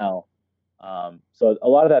right now. So a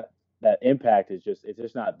lot of that impact is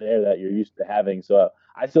just not there that you're used to having. So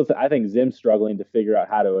I think Zim's struggling to figure out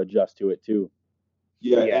how to adjust to it too.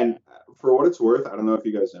 Yeah, and for what it's worth, I don't know if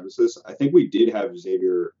you guys noticed this. I think we did have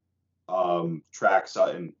Xavier track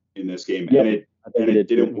Sutton in this game, and it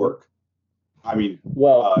didn't work. I mean,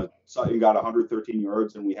 Sutton got 113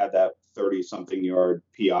 yards, and we had that 30-something yard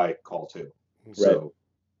PI call too. Right. So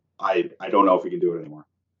I don't know if we can do it anymore.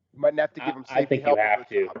 You might have to give him safety I think help. you have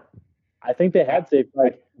to. I think they had safety.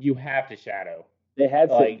 Like you have to shadow. They had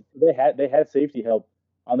safety help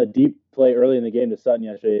on the deep play early in the game to Sutton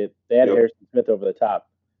yesterday. They had Harrison Smith over the top.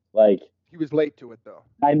 Like he was late to it though.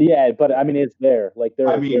 And but I mean it's there. Like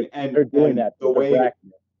they're doing that.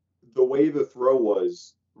 The way the throw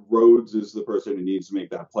was, Rhodes is the person who needs to make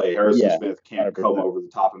that play. Harrison Smith can't 100%. Come over the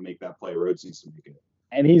top and make that play. Rhodes needs to make it.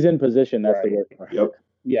 And he's in position. That's the worst part. Yep.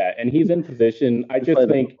 Yeah, and he's in position. I just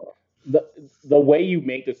think the way you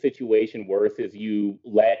make the situation worse is you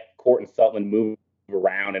let Courtland Sutton move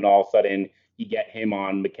around, and all of a sudden you get him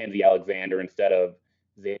on Mackenzie Alexander instead of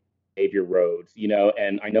Xavier Rhodes.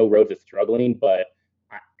 And I know Rhodes is struggling, but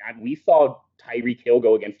we saw Tyreek Hill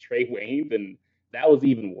go against Trey Waynes, and that was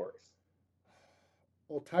even worse.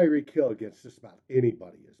 Well, Tyreek Hill against just about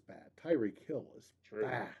anybody is bad. Tyreek Hill is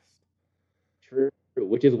fast. True,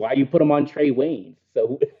 which is why you put him on Trey Waynes.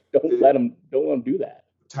 So don't let him do that.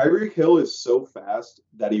 Tyreek Hill is so fast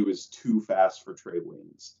that he was too fast for Trey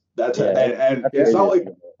Waynes. And it's not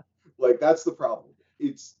like that's the problem.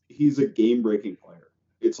 He's a game-breaking player.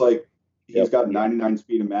 It's like he's got 99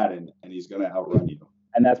 speed in Madden, and he's going to outrun you.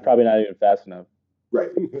 And that's probably not even fast enough. Right.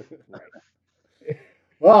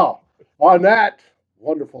 Well, on that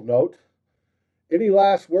wonderful note, any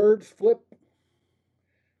last words, Flip?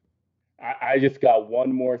 I just got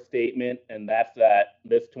one more statement, and that's that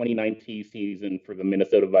this 2019 season for the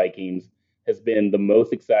Minnesota Vikings has been the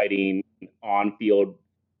most exciting on-field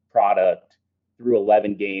product through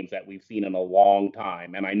 11 games that we've seen in a long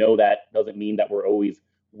time. And I know that doesn't mean that we're always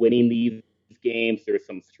winning these games. There's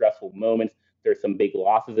some stressful moments. There's some big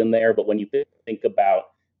losses in there. But when you think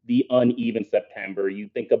about the uneven September, you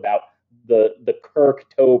think about the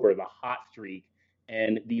Kirktober, the hot streak,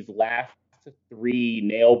 and these last 3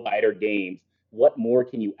 nail-biter games, what more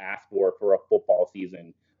can you ask for a football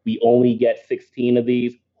season? We only get 16 of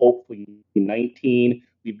these, hopefully 19.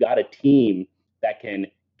 We've got a team that can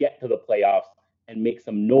get to the playoffs and make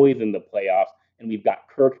some noise in the playoffs, and we've got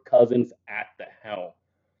Kirk Cousins at the helm.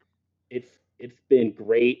 It's been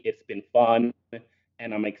great. It's been fun,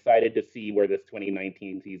 and I'm excited to see where this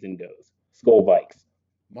 2019 season goes. Skol Vikes.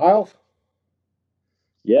 Miles?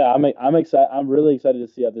 Yeah, I'm excited. I'm really excited to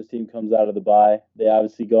see how this team comes out of the bye. They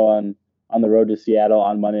obviously go on the road to Seattle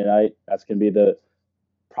on Monday night. That's going to be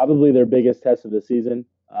probably their biggest test of the season.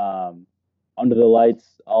 under the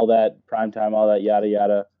lights, all that prime time, all that yada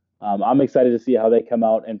yada. I'm excited to see how they come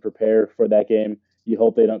out and prepare for that game. You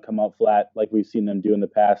hope they don't come out flat like we've seen them do in the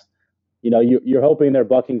past. You're hoping they're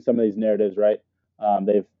bucking some of these narratives, right?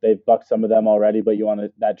 They've bucked some of them already, but you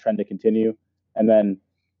want that trend to continue. And then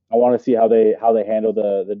I want to see how they handle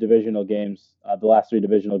the divisional games, the last 3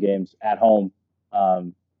 divisional games at home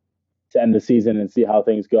to end the season and see how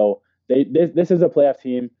things go. This is a playoff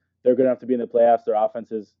team. They're going to have to be in the playoffs. Their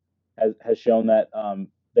offenses has shown that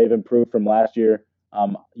they've improved from last year.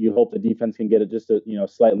 You hope the defense can get it just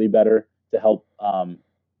slightly better to help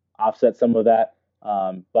offset some of that.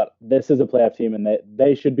 But this is a playoff team, and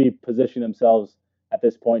they should be positioning themselves at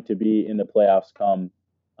this point to be in the playoffs come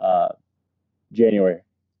January.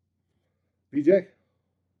 BJ?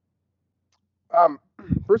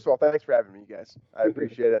 First of all, thanks for having me, you guys. I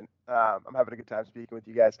appreciate it. I'm having a good time speaking with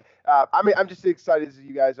you guys. I'm just as excited as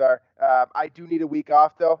you guys are. I do need a week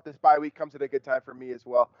off, though. This bye week comes at a good time for me as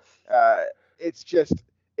well. It's just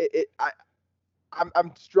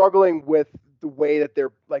I'm struggling with the way that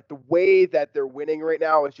they're winning right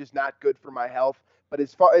now is just not good for my health. But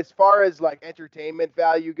as far as like entertainment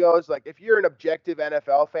value goes, like if you're an objective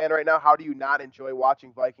NFL fan right now, how do you not enjoy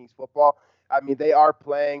watching Vikings football? I mean, they are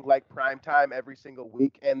playing like prime time every single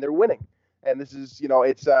week, and they're winning. And this is,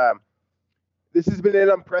 this has been an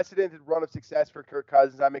unprecedented run of success for Kirk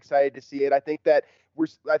Cousins. I'm excited to see it. I think that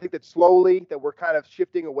slowly that we're kind of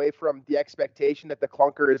shifting away from the expectation that the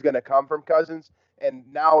clunker is going to come from Cousins, and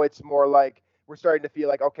now it's more like we're starting to feel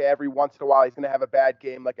like, okay, every once in a while he's going to have a bad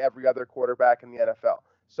game like every other quarterback in the NFL.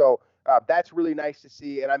 So that's really nice to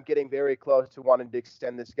see, and I'm getting very close to wanting to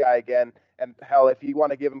extend this guy again. And hell, if you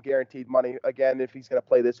want to give him guaranteed money again, if he's going to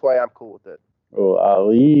play this way, I'm cool with it.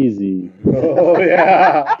 Oh, easy. Oh,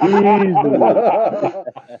 yeah. Easy.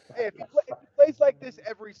 Hey, if he plays like this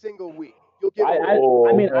every single week, you'll get I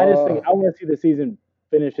just think I want to see the season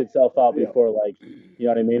finish itself out before, you know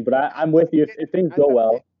what I mean? But I'm with you. If things go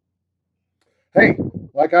well. Hey,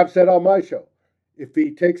 like I've said on my show, if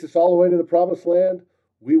he takes us all the way to the promised land,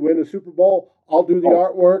 we win a Super Bowl, I'll do the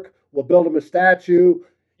artwork. We'll build him a statue,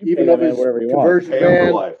 even of his conversion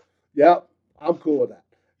van. Yep, I'm cool with that.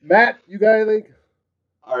 Matt, you got anything?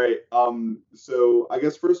 All right. So I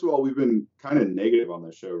guess first of all, we've been kind of negative on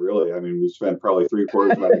this show, really. I mean, we spent probably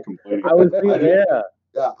 3/4 of it complaining.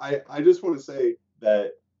 I just want to say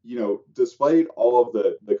that, despite all of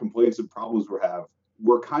the complaints and problems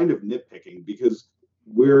we're kind of nitpicking because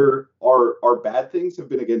our bad things have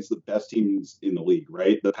been against the best teams in the league,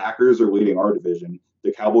 right? The Packers are leading our division.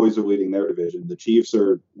 The Cowboys are leading their division. The Chiefs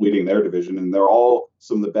are leading their division, and they're all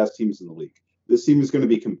some of the best teams in the league. This team is going to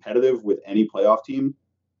be competitive with any playoff team.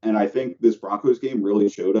 And I think this Broncos game really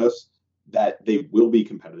showed us that they will be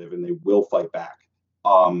competitive and they will fight back.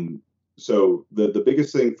 So the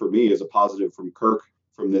biggest thing for me is a positive from Kirk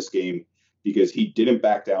from this game, because he didn't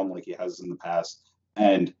back down like he has in the past.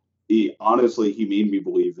 And he made me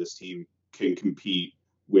believe this team can compete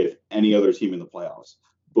with any other team in the playoffs.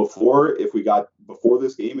 Before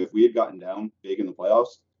this game, if we had gotten down big in the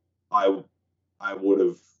playoffs, I would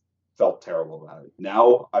have felt terrible about it.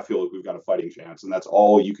 Now I feel like we've got a fighting chance, and that's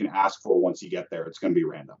all you can ask for once you get there. It's going to be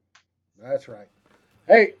random. That's right.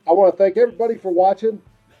 Hey, I want to thank everybody for watching.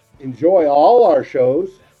 Enjoy all our shows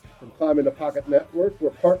from Climb in the Pocket Network.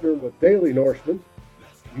 We're partnering with Daily Norseman.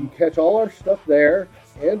 You can catch all our stuff there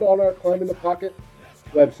and on our Climb in the Pocket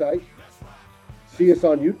website. See us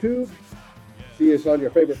on YouTube. See us on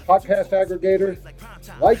your favorite podcast aggregator.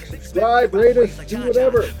 Like, subscribe, rate us, do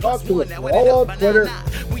whatever. Talk to us. We're all on Twitter.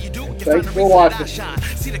 Thanks for watching.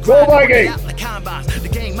 Go Vikings! The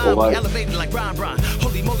game mind be elevated like Brian.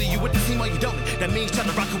 Holy moly, you with the team or you don't. That means trying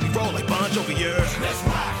to rock and we roll like Bon Jovi, yeah. Let's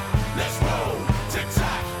rock, let's roll, tick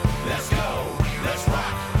tock, let's go.